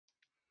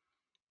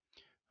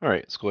All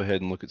right, let's go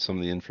ahead and look at some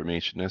of the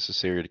information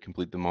necessary to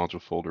complete the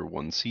module folder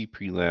 1C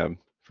pre-lab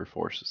for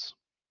forces.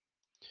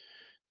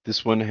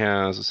 This one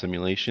has a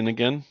simulation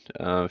again.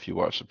 If you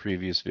watch the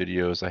previous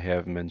videos, I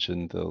have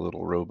mentioned the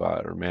little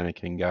robot or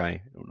mannequin guy.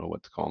 I don't know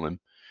what to call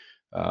him,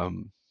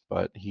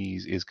 but he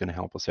is going to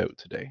help us out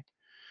today.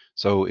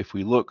 So if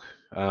we look,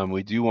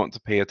 we do want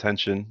to pay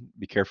attention.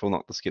 Be careful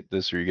not to skip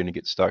this or you're going to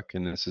get stuck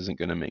and this isn't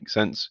going to make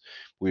sense.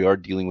 We are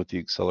dealing with the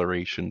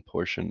acceleration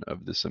portion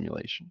of the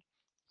simulation.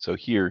 So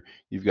here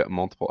you've got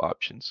multiple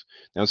options.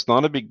 Now it's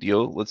not a big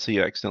deal. Let's say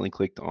you accidentally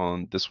clicked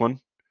on this one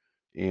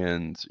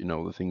and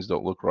the things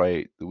don't look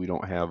right. We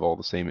don't have all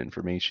the same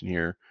information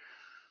here.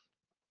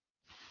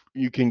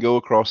 You can go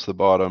across the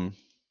bottom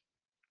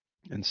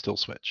and still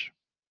switch.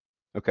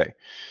 Okay,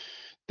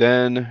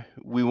 then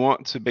we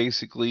want to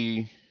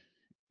basically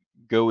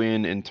go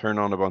in and turn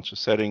on a bunch of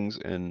settings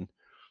and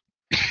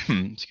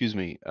excuse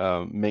me,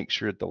 make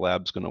sure that the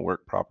lab's going to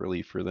work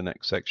properly for the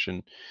next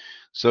section.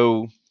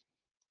 So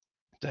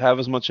to have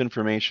as much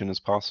information as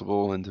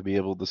possible and to be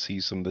able to see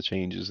some of the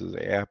changes as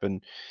they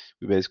happen,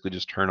 we basically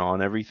just turn on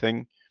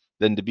everything.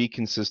 Then to be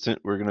consistent,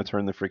 we're going to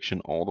turn the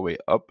friction all the way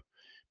up,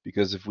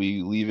 because if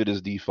we leave it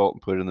as default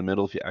and put it in the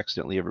middle, if you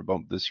accidentally ever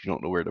bump this, you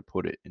don't know where to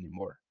put it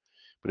anymore.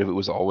 But if it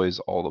was always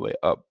all the way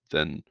up,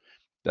 then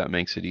that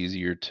makes it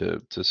easier to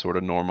sort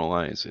of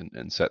normalize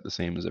and set the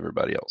same as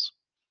everybody else.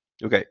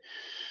 Okay,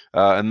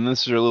 and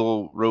this is our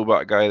little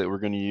robot guy that we're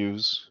going to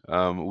use.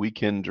 We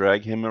can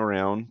drag him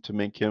around to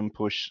make him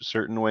push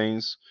certain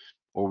ways,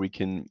 or we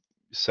can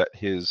set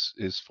his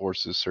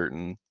forces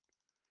certain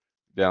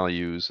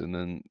values and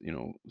then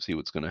see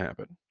what's going to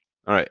happen.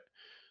 All right,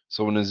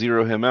 so I'm going to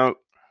zero him out.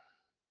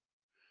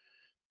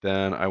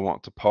 Then I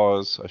want to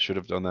pause. I should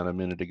have done that a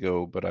minute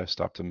ago, but I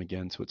stopped him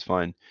again, so it's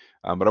fine.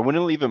 But I want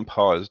to leave him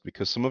paused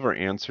because some of our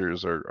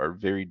answers are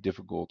very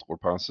difficult or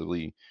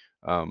possibly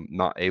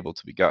not able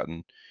to be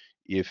gotten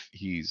if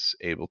he's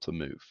able to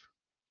move.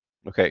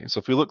 Okay, so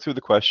if we look through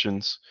the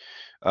questions,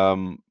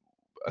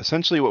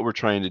 essentially what we're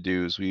trying to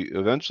do is we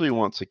eventually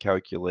want to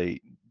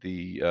calculate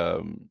the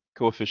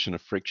coefficient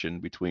of friction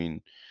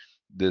between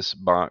this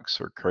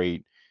box or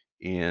crate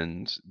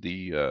and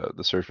the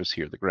surface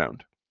here, the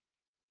ground.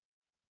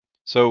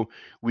 So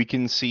we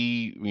can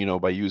see,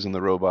 by using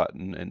the robot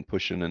and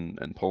pushing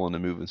and pulling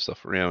and moving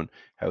stuff around,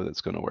 how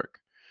that's going to work.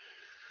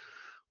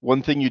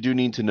 One thing you do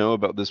need to know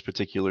about this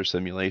particular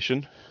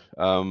simulation,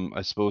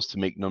 I suppose to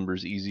make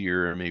numbers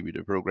easier or maybe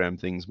to program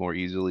things more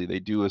easily, they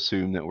do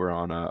assume that we're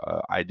on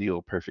a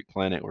ideal perfect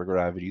planet where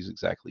gravity is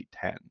exactly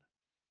 10.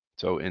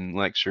 So in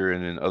lecture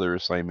and in other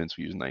assignments,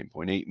 we use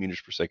 9.8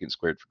 meters per second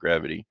squared for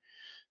gravity,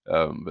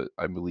 but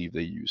I believe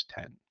they use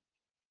 10.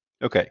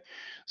 Okay,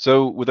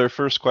 so with our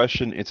first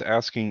question, it's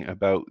asking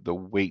about the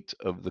weight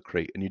of the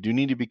crate. And you do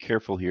need to be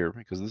careful here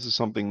because this is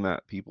something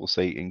that people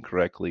say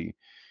incorrectly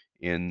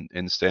in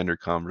standard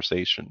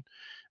conversation.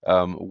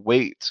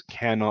 Weight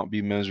cannot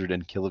be measured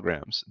in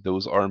kilograms.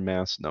 Those are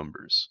mass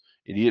numbers.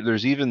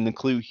 There's even the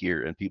clue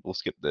here, and people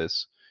skip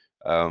this,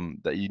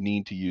 that you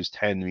need to use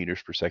 10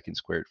 meters per second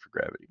squared for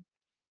gravity.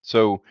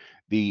 So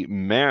the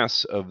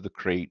mass of the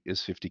crate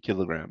is 50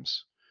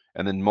 kilograms.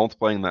 And then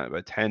multiplying that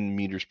by 10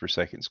 meters per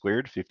second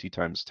squared, 50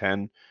 times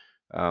 10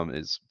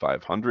 is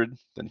 500.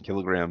 Then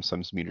kilograms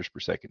times meters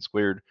per second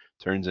squared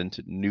turns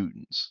into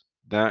newtons.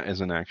 That is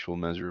an actual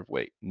measure of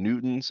weight.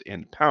 Newtons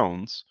and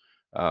pounds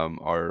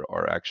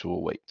are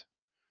actual weight.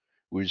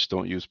 We just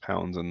don't use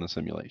pounds in the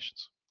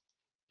simulations.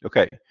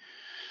 Okay,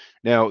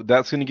 now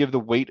that's going to give the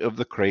weight of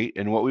the crate,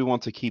 and what we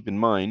want to keep in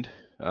mind,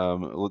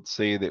 let's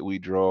say that we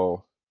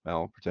draw,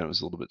 well, pretend it was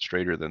a little bit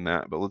straighter than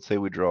that, but let's say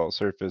we draw a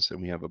surface and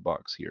we have a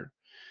box here.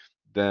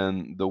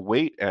 Then the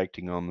weight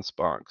acting on this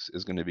box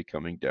is going to be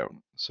coming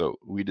down. So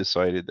we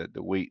decided that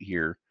the weight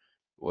here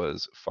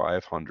was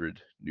 500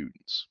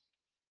 newtons.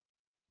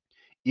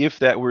 If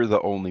that were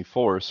the only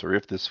force, or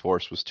if this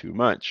force was too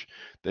much,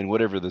 then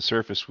whatever the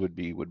surface would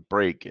be would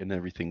break and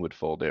everything would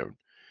fall down.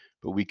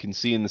 But we can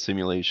see in the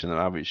simulation that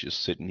obviously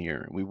just sitting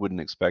here, we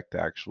wouldn't expect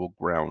the actual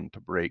ground to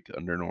break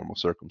under normal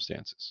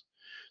circumstances.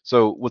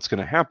 So what's going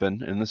to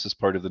happen, and this is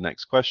part of the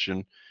next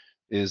question,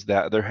 is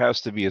that there has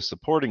to be a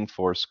supporting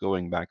force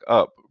going back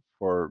up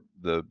for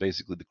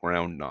basically the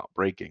ground not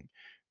breaking.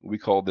 We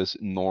call this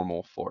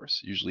normal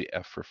force, usually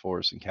F for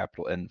force and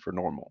capital N for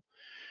normal.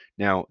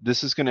 Now,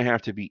 this is going to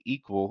have to be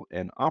equal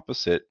and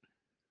opposite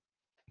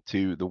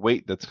to the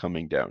weight that's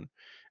coming down.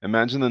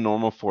 Imagine the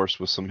normal force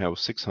was somehow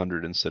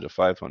 600 instead of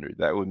 500.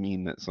 That would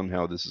mean that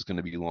somehow this is going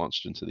to be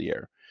launched into the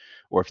air.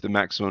 Or if the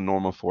maximum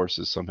normal force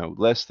is somehow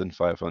less than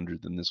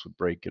 500, then this would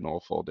break and all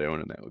fall down,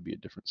 and that would be a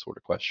different sort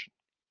of question.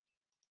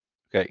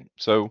 Okay,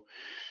 so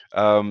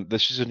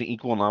this is an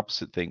equal and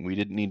opposite thing. We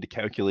didn't need to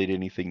calculate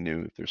anything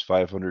new. If there's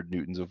 500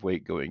 newtons of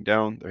weight going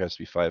down, there has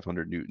to be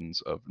 500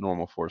 newtons of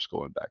normal force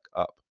going back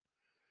up.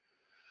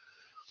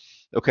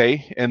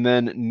 Okay, and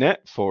then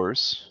net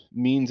force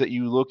means that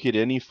you look at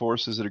any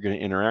forces that are going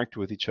to interact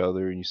with each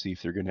other and you see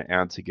if they're going to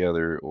add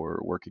together or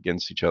work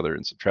against each other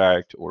and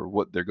subtract or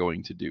what they're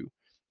going to do.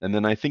 And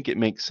then I think it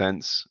makes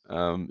sense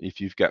if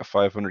you've got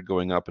 500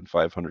 going up and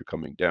 500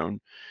 coming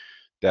down,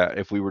 that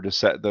if we were to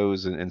set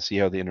those and see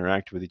how they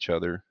interact with each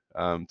other,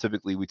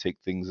 typically we take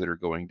things that are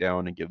going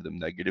down and give them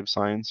negative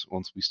signs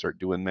once we start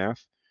doing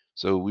math.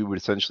 So we would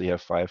essentially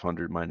have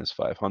 500 minus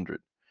 500.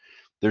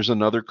 There's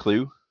another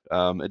clue.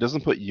 It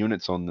doesn't put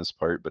units on this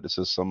part, but it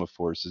says sum of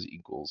forces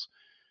equals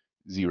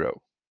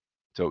 0.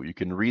 So you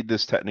can read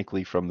this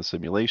technically from the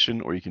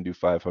simulation, or you can do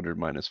 500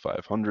 minus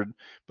 500.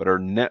 But our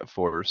net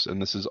force,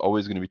 and this is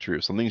always going to be true,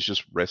 if something's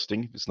just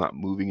resting, if it's not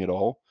moving at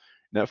all,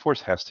 net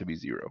force has to be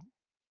 0.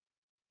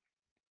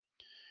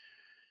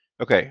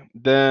 Okay,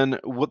 then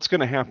what's going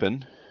to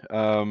happen?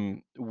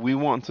 We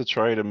want to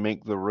try to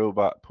make the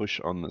robot push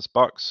on this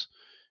box,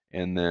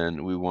 and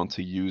then we want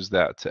to use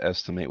that to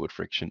estimate what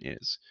friction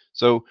is.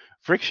 So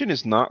friction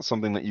is not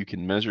something that you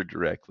can measure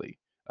directly.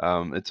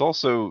 It's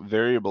also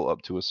variable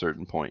up to a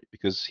certain point,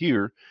 because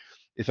here,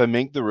 if I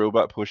make the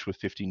robot push with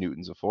 50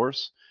 newtons of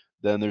force,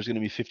 then there's going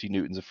to be 50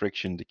 newtons of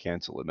friction to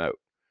cancel him out.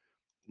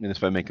 And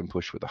if I make him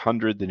push with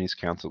 100, then he's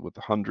canceled with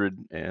 100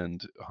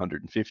 and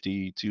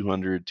 150,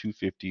 200,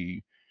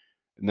 250.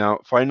 Now,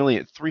 finally,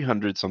 at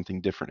 300,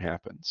 something different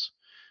happens.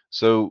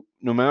 So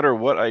no matter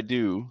what I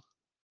do,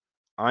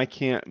 I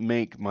can't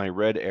make my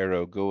red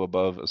arrow go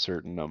above a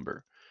certain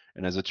number.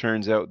 And as it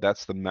turns out,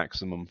 that's the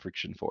maximum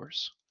friction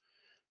force.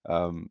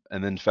 And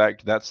in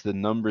fact, that's the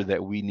number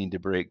that we need to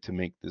break to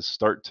make this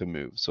start to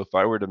move. So if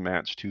I were to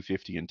match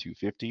 250 and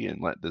 250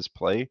 and let this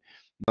play,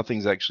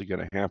 nothing's actually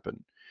going to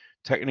happen.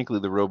 Technically,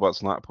 the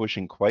robot's not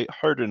pushing quite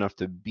hard enough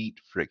to beat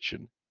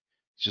friction.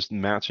 It's just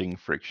matching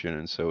friction,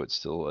 and so it's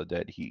still a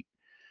dead heat.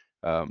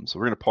 So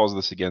we're going to pause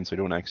this again so I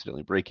don't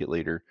accidentally break it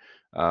later.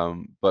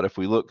 But if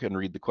we look and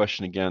read the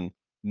question again,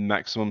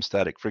 maximum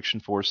static friction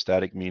force,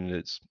 static meaning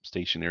it's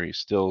stationary,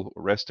 still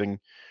resting,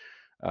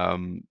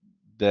 um,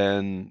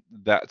 then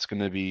that's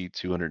going to be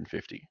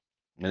 250.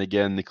 And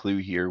again, the clue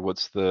here,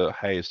 what's the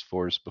highest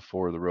force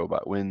before the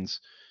robot wins?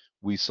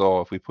 We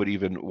saw if we put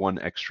even one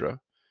extra,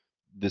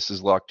 this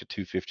is locked to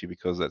 250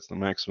 because that's the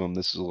maximum.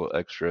 This is a little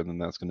extra, and then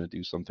that's going to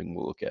do something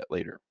we'll look at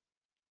later.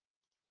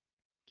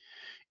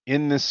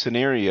 In this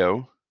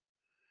scenario,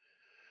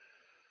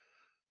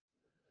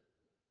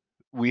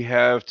 we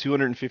have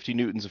 250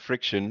 newtons of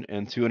friction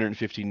and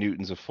 250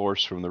 newtons of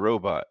force from the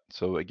robot.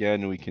 So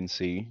again, we can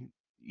see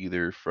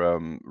either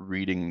from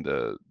reading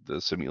the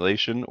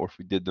simulation, or if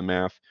we did the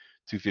math,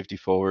 250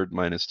 forward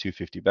minus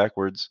 250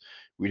 backwards,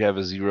 we'd have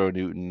a 0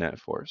 Newton net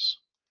force.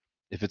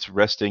 If it's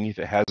resting, if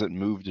it hasn't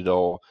moved at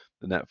all,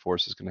 the net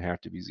force is going to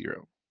have to be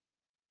 0.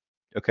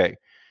 Okay,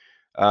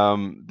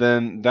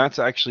 then that's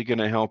actually going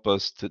to help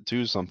us to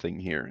do something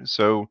here.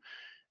 So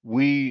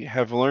we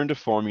have learned a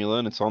formula,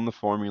 and it's on the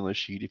formula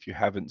sheet if you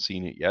haven't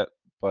seen it yet,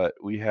 but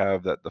we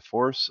have that the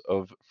force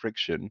of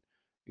friction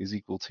is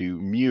equal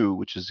to mu,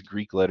 which is a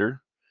Greek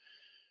letter,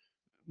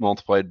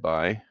 multiplied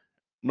by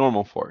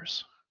normal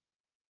force.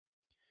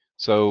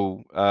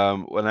 So,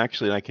 and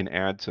actually I can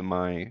add to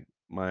my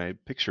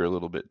picture a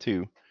little bit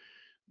too.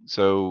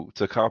 So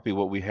to copy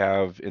what we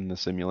have in the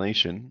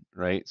simulation,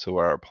 right? So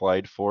our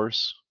applied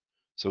force,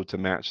 so to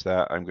match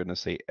that, I'm going to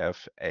say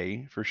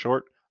FA for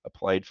short.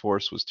 Applied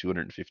force was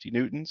 250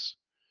 newtons.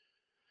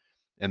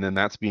 And then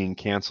that's being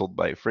canceled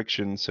by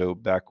friction. So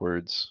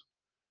backwards,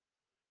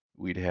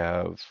 we'd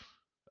have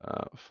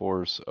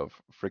force of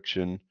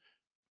friction.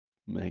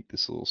 Make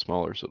this a little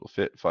smaller so it'll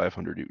fit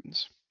 500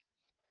 newtons.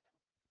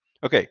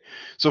 Okay,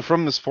 so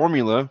from this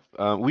formula,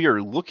 we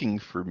are looking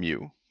for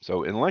mu.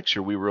 So in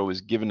lecture, we were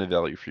always given a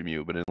value for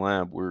mu, but in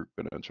lab, we're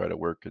going to try to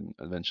work and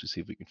eventually see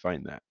if we can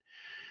find that.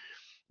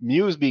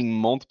 Mu is being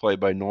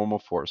multiplied by normal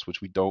force,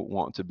 which we don't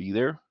want to be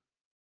there.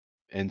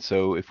 And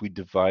so if we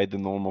divide the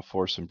normal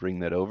force and bring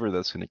that over,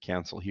 that's going to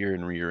cancel here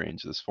and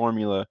rearrange this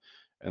formula.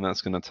 And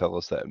that's going to tell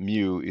us that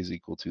mu is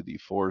equal to the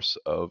force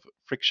of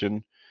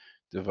friction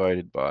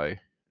divided by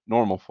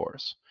normal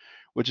force,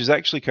 which is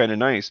actually kind of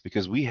nice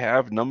because we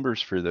have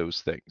numbers for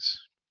those things.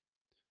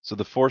 So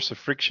the force of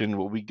friction,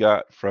 what we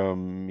got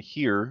from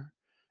here,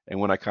 and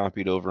when I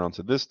copied over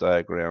onto this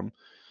diagram,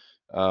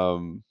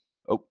 oh,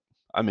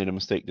 I made a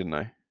mistake, didn't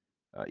I?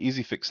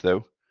 Easy fix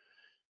though.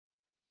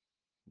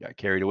 Got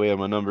carried away on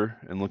my number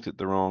and looked at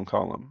the wrong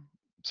column.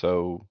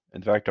 So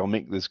in fact, I'll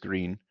make this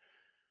green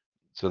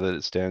so that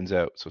it stands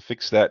out. So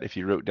fix that if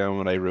you wrote down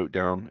what I wrote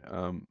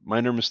down.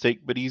 Minor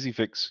mistake, but easy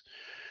fix.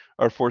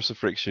 Our force of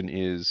friction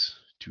is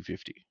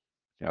 250,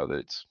 now that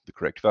it's the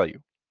correct value.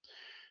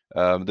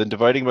 Then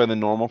dividing by the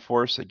normal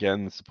force,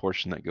 again, that's the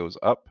portion that goes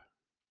up,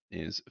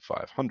 is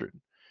 500.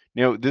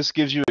 Now, this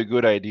gives you a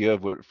good idea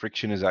of what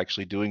friction is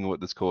actually doing and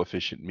what this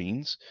coefficient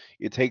means.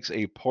 It takes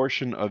a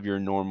portion of your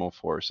normal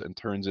force and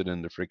turns it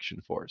into friction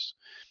force.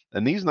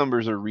 And these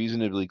numbers are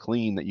reasonably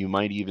clean that you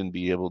might even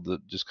be able to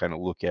just kind of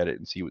look at it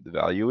and see what the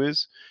value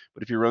is.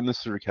 But if you run this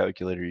through a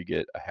calculator, you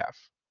get a half.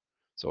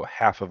 So a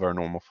half of our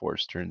normal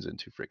force turns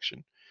into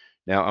friction.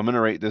 Now, I'm going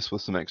to write this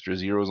with some extra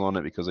zeros on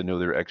it because I know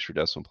there are extra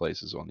decimal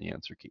places on the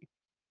answer key.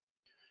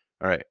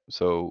 All right,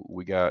 so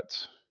we got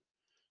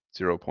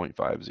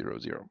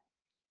 0.500.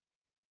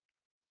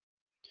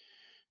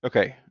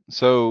 Okay,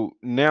 So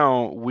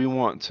now we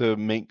want to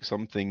make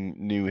something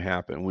new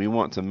happen. We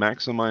want to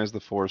maximize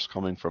the force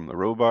coming from the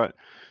robot.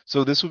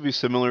 So this would be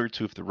similar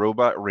to if the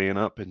robot ran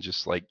up and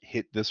just like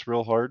hit this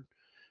real hard.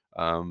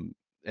 Um,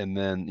 and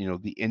then,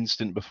 the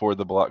instant before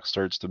the block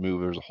starts to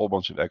move, there's a whole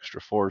bunch of extra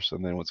force.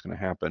 And then what's going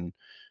to happen,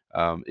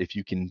 if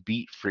you can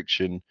beat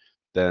friction,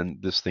 then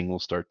this thing will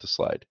start to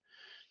slide.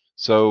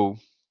 So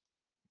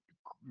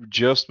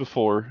just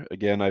before,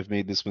 again, I've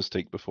made this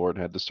mistake before and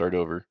had to start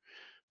over.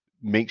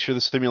 Make sure the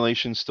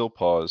simulation's still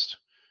paused,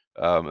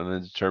 and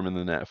then determine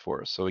the net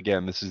force. So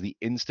again, this is the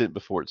instant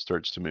before it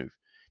starts to move.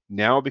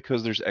 Now,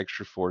 because there's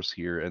extra force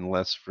here and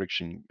less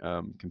friction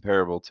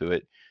comparable to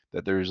it,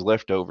 that there's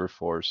leftover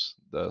force,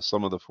 the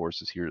sum of the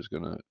forces here is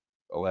going to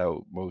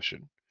allow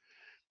motion.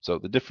 So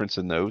the difference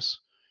in those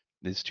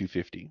is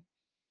 250.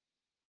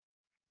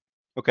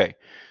 Okay,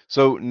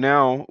 so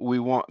now we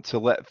want to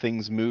let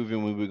things move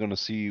and we're going to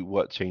see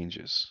what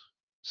changes.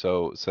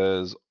 So it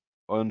says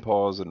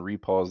unpause and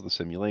repause the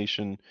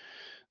simulation.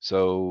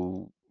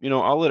 So,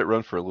 I'll let it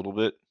run for a little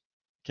bit.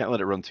 Can't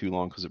let it run too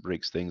long because it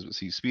breaks things. But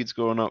see, speed's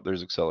going up,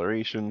 there's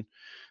acceleration.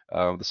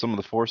 The sum of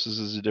the forces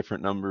is a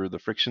different number. The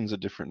friction's a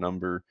different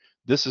number.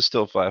 This is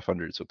still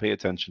 500, so pay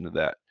attention to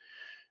that.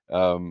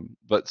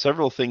 But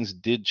several things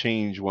did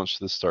change once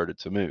this started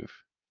to move.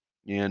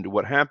 And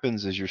what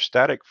happens is your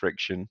static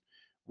friction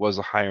was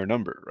a higher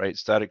number, right?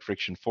 Static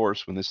friction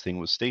force when this thing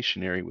was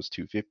stationary was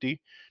 250.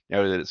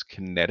 Now that it's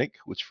kinetic,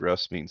 which for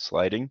us means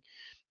sliding,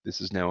 this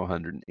is now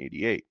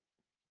 188.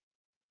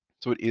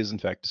 So it is, in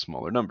fact, a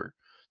smaller number.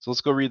 So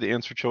let's go read the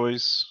answer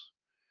choice.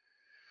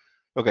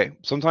 Okay,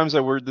 sometimes I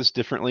word this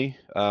differently.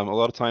 A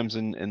lot of times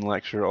in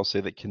lecture, I'll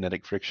say that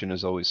kinetic friction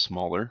is always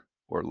smaller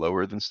or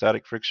lower than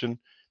static friction,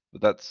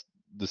 but that's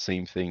the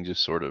same thing,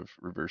 just sort of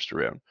reversed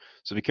around.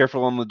 So be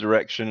careful on the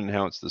direction and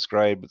how it's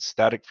described, but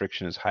static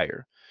friction is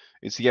higher.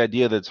 It's the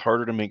idea that it's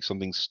harder to make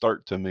something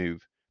start to move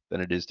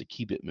than it is to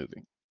keep it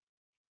moving.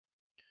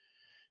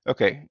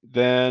 Okay,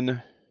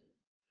 then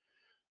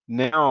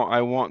now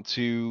I want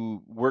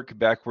to work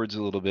backwards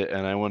a little bit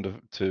and I want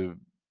to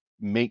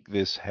make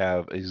this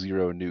have a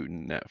 0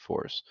 Newton net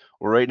force.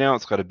 Well, right now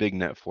it's got a big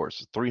net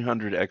force,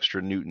 300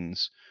 extra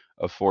newtons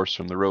of force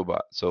from the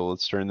robot. So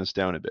let's turn this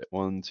down a bit.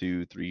 1,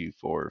 2, 3,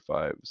 4,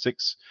 5,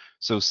 6.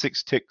 So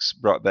 6 ticks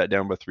brought that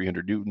down by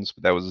 300 newtons,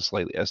 but that was a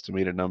slightly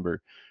estimated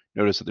number.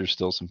 Notice that there's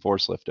still some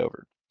force left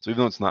over. So even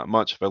though it's not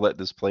much, if I let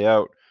this play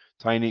out,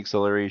 tiny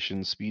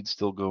acceleration, speed's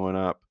still going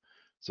up.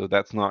 So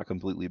that's not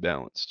completely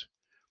balanced.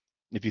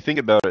 If you think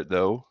about it,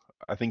 though,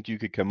 I think you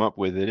could come up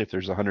with it. If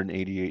there's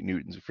 188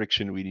 newtons of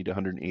friction, we need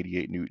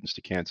 188 newtons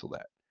to cancel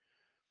that.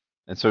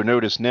 And so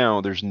notice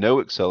now there's no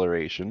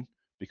acceleration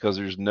because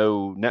there's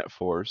no net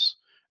force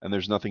and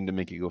there's nothing to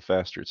make it go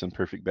faster. It's in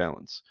perfect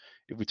balance.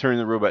 If we turn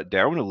the robot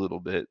down a little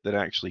bit, then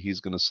actually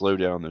he's going to slow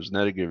down. There's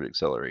negative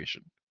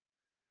acceleration.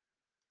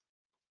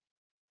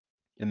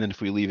 And then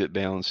if we leave it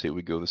balanced, it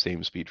would go the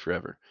same speed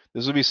forever.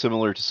 This would be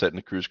similar to setting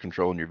a cruise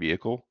control in your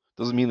vehicle.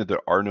 Doesn't mean that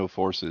there are no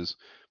forces,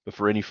 but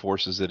for any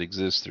forces that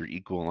exist, they're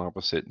equal and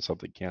opposite, and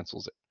something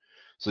cancels it.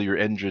 So your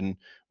engine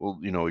will,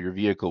 your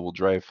vehicle will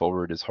drive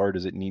forward as hard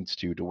as it needs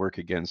to work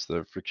against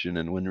the friction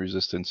and wind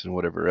resistance and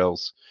whatever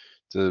else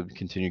to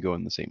continue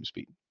going the same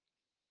speed.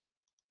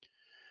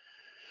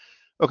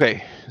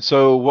 Okay,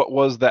 so what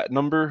was that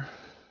number?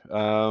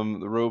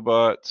 The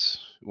robot,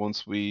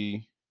 once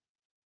we,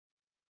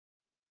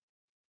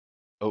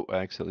 oh, I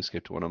accidentally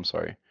skipped one, I'm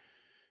sorry.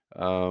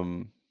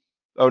 Oh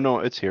no,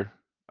 it's here.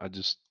 I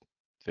just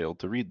failed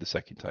to read the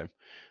second time.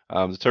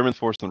 Determine the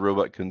force on the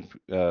robot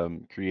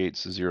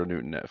creates a 0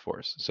 Newton net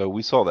force. So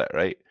we saw that,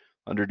 right?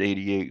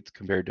 188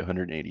 compared to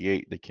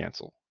 188, they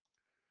cancel.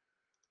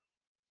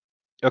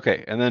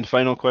 Okay, and then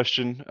final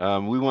question.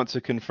 We want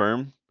to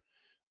confirm.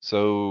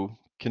 So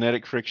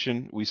kinetic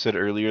friction, we said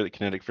earlier that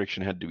kinetic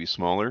friction had to be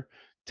smaller.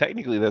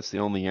 Technically, that's the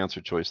only answer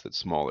choice that's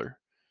smaller.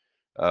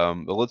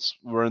 But let's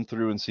run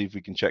through and see if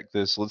we can check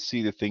this. Let's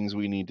see the things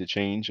we need to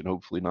change and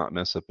hopefully not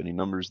mess up any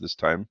numbers this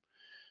time.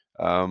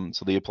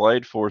 So the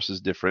applied force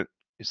is different.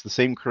 It's the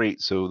same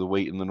crate, so the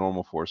weight and the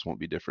normal force won't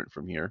be different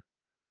from here.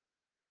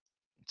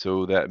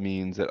 So that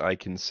means that I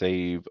can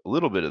save a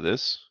little bit of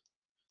this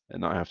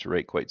and not have to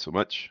write quite so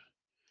much.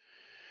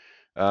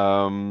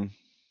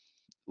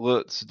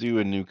 Let's do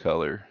a new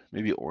color,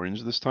 maybe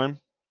orange this time.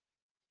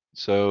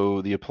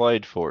 So the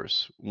applied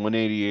force,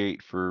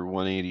 188 for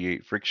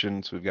 188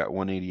 friction, so we've got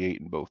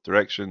 188 in both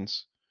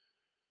directions.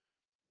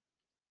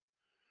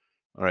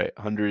 All right,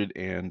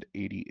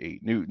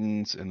 188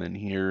 newtons, and then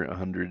here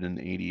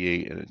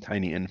 188 and a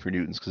tiny n for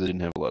newtons because I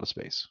didn't have a lot of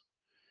space.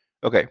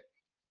 Okay,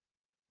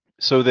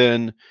 so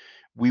then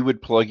we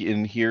would plug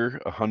in here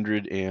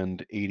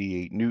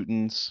 188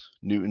 newtons.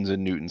 Newtons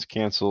and newtons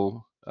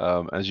cancel.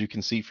 As you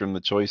can see from the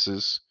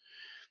choices,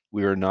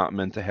 we are not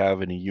meant to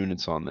have any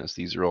units on this.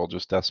 These are all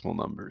just decimal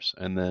numbers.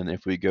 And then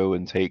if we go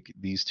and take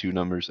these two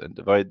numbers and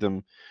divide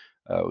them,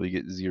 we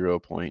get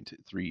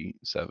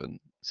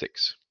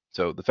 0.376.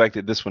 So the fact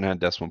that this one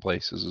had decimal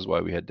places is why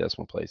we had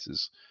decimal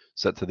places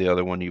set to the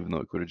other one, even though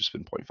it could have just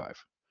been 0.5.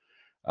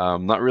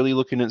 Not really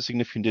looking at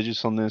significant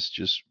digits on this,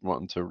 just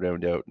wanting to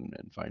round out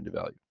and find a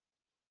value.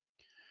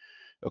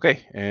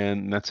 Okay,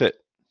 and that's it.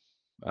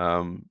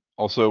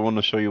 Also, I want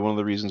to show you one of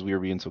the reasons we were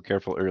being so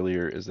careful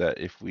earlier is that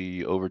if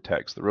we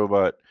overtax the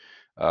robot,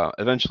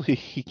 eventually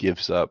he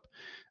gives up,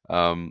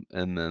 and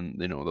then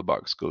the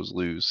box goes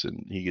loose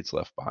and he gets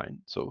left behind.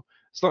 So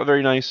it's not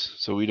very nice.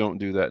 So we don't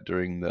do that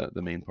during the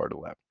main part of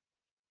lab.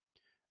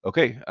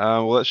 Okay,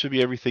 well that should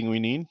be everything we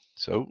need.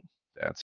 So that's